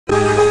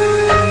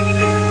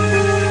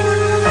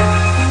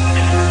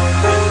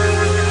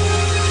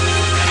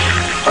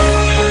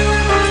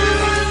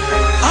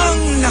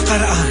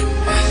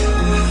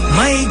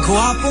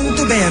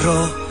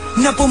tubero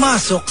na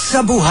pumasok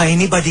sa buhay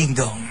ni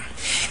Badingdong.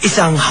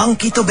 Isang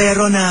hunky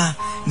tubero na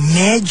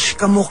medj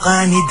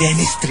kamukha ni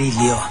Dennis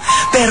Trillo.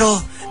 Pero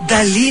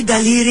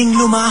dali-dali ring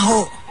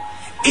lumaho.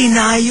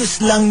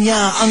 Inayos lang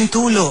niya ang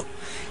tulo.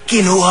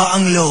 Kinuha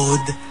ang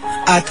load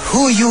at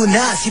huyo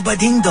na si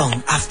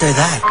Badingdong after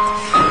that.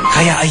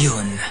 Kaya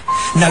ayun,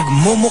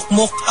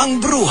 nagmumukmok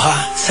ang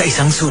bruha sa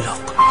isang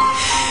sulok.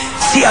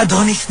 Si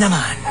Adonis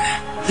naman,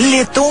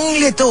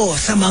 litong-lito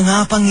sa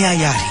mga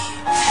pangyayari,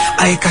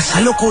 ay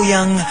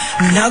kasalukuyang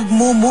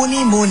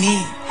nagmumuni-muni,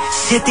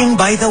 sitting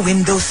by the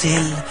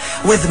windowsill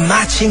with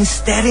matching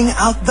staring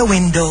out the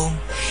window,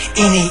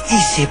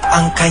 iniisip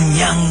ang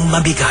kanyang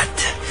mabigat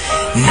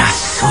na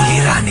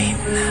suliranin.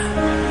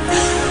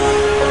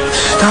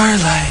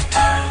 Starlight,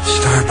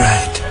 star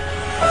bright,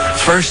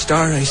 first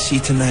star I see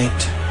tonight.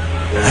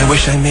 I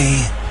wish I may,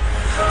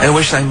 I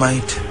wish I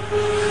might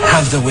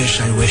have the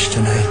wish I wish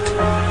tonight.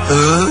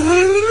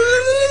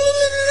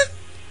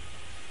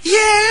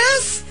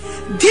 Yes?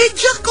 Did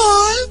you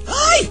call?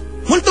 Ay!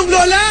 Multong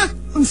Lola!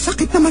 Ang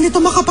sakit naman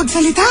ito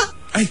makapagsalita.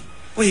 Ay,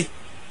 wait.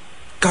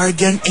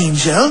 Guardian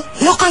Angel?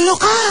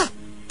 Loka-loka!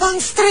 Pang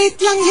straight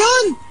lang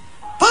yun.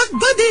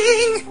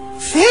 Pagbading,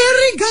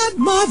 fairy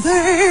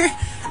godmother.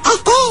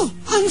 Ako,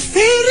 ang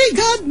fairy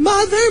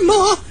godmother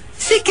mo,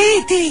 si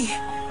Katie.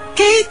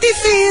 Katie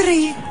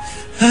Fairy.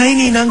 Hi,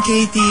 Ninang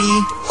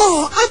Katie.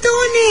 Oh,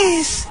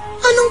 Adonis.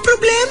 Anong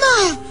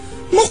problema?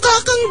 Mukha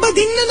kang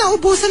bading na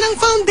naubusan ng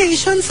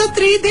foundation sa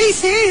 3-day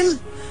sale.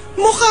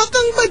 Mukha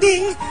kang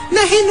bading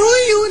na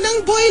hinuyo ng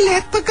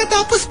boylet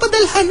pagkatapos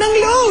padalhan ng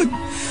load.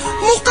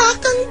 Mukha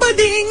kang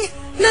bading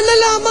na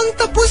nalamang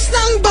tapos na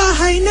ang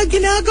bahay na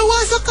ginagawa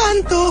sa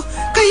kanto,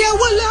 kaya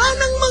wala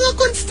ng mga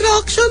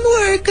construction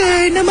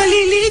worker na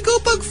maliligo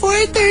pag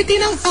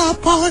 4:30 ng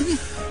hapon.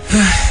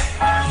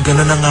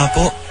 Ganun na nga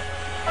po.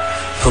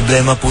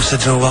 Problema po sa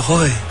jowa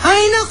ko eh.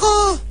 Ay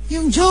nako,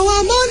 yung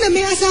jowa mo na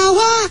may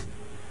asawa.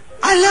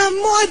 Alam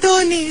mo,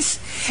 Adonis,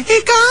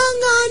 ika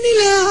nga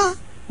nila,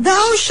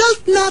 thou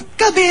shalt not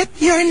covet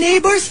your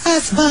neighbor's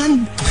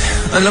husband.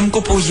 Alam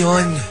ko po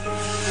yun.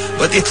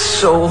 But it's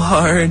so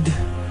hard.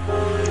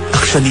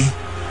 Actually,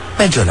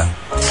 medyo lang.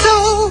 So,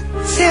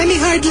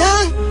 semi-hard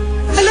lang.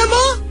 Alam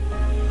mo,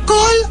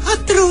 call a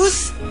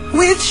truce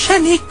with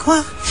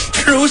Shaniqua.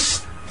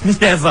 Truce?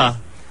 Never.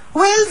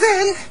 Well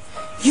then,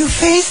 you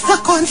face the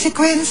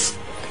consequence.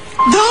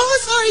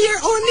 Those are your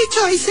only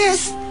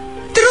choices.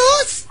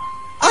 Truce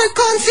or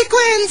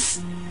consequence.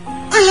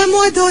 Alam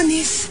mo,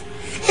 Adonis,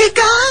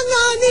 ika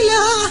nga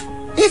nila,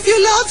 if you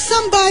love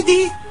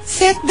somebody,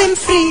 set them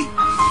free.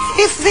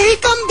 If they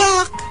come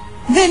back,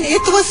 then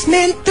it was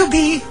meant to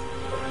be.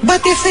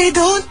 But if they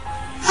don't,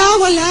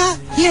 wala,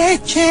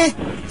 leche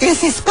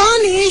is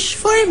Spanish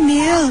for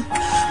milk.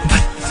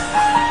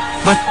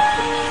 But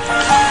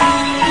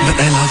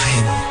I love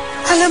him.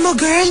 Alam mo,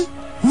 girl,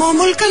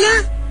 momol ka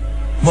na.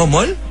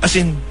 Momol? As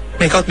in,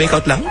 make out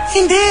lang?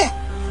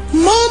 Hindi.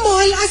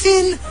 Momol as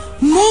in,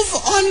 move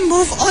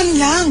on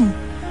lang.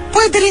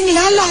 Pwede ring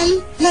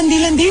lalal,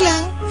 landi-landi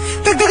lang.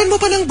 Dagdagan mo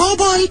pa ng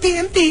bobol,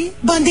 PMT,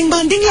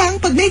 banding-banding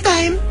lang pag may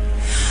time.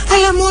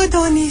 Alam mo,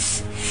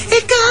 Adonis,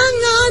 ika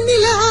nga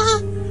nila,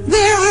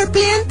 there are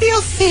plenty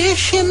of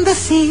fish in the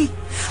sea.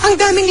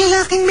 Ang daming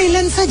lalaking may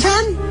lansa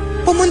dyan.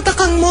 Pumunta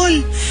kang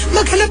mall,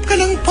 maghanap ka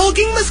ng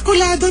poging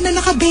maskulado na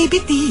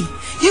naka-baby tee.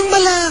 Yung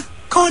mala,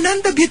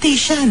 Conan the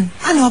Beautician.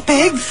 Ano,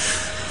 Peg?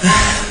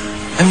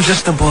 I'm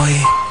just a boy,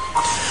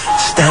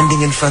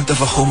 standing in front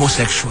of a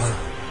homosexual,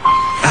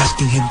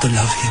 asking him to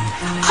love him.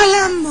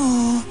 Alam mo,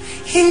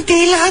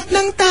 hindi lahat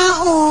ng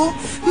tao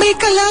may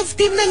ka-love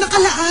team na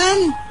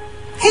nakalaan.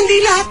 Hindi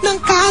lahat ng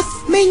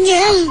Kath may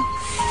Niel.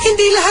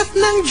 Hindi lahat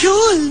ng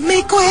Jewel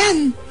may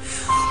Gwen.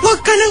 Huwag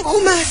ka nang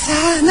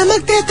umasa na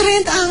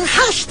magte-trend ang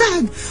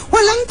hashtag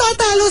walang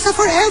tatalo sa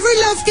Forever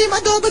Love Team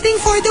Adobading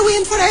for the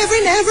win, forever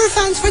and ever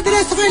fans for the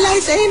rest of our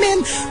lives,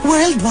 amen,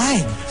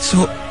 worldwide.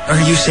 So,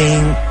 are you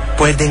saying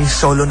pwedeng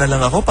solo na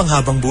lang ako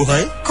panghabang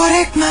buhay?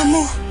 Correct,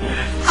 Mamu.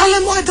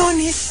 Alam mo,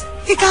 Adonis,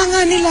 ika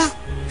nga nila,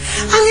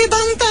 ang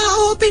ibang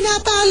tao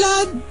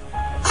pinapalad,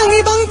 ang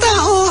ibang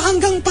tao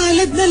hanggang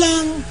palad na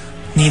lang.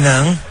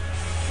 Ninang,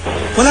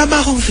 wala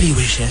ba akong 3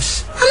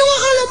 wishes? Ano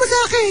akala mo sa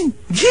akin?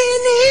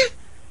 Genie?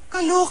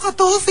 Kaloka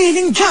to,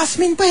 feeling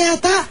Jasmine pa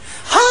yata.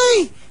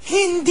 Hay,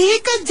 hindi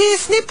ka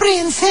Disney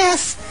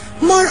princess.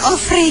 More of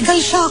regal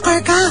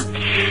shocker ka.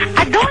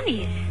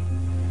 Adonis,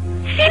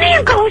 sino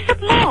yung kausap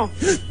mo?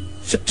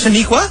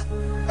 Shaniqua?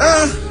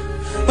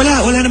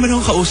 Wala naman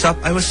akong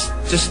kausap. I was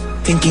just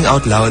thinking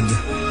out loud.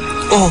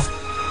 Oh,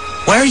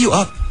 why are you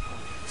up?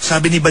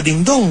 Sabi ni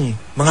Badingdong,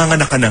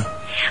 manganganak ka na.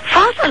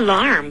 False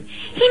alarm.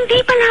 Hindi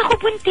pala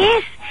ako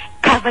buntis.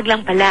 Kavag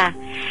lang pala.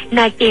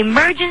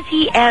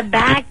 Nag-emergency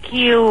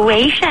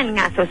evacuation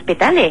nga sa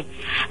ospital eh.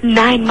 9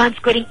 months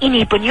ko rin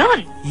inipon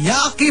yon.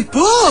 Yaki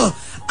po!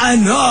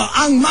 Ano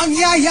ang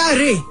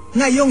mangyayari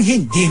ngayong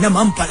hindi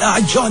naman pala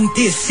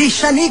jaunties si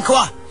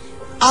Shaniqua?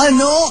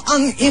 Ano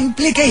ang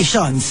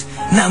implications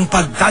ng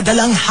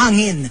pagdadalang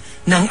hangin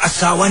ng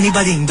asawa ni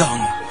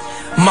Badingdong?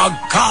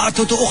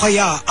 Magkatotoo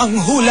kaya ang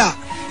hula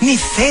ni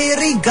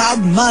fairy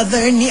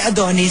godmother ni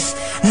Adonis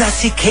na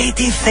si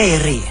Katy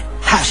Fairy?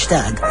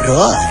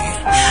 #Roy.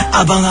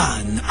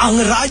 Abangan ang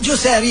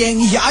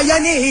radyoseryeng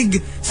yayanig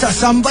sa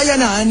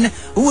sambayanan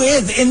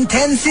with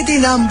intensity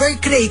number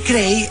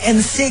cray-cray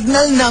and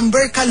signal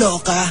number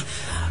kaloka,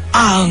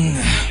 ang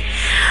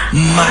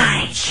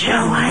My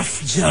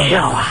Jowa's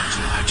Jowa.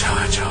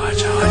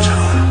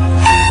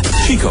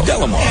 Chico,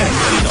 Delamar and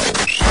Gino.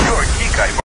 Your Chika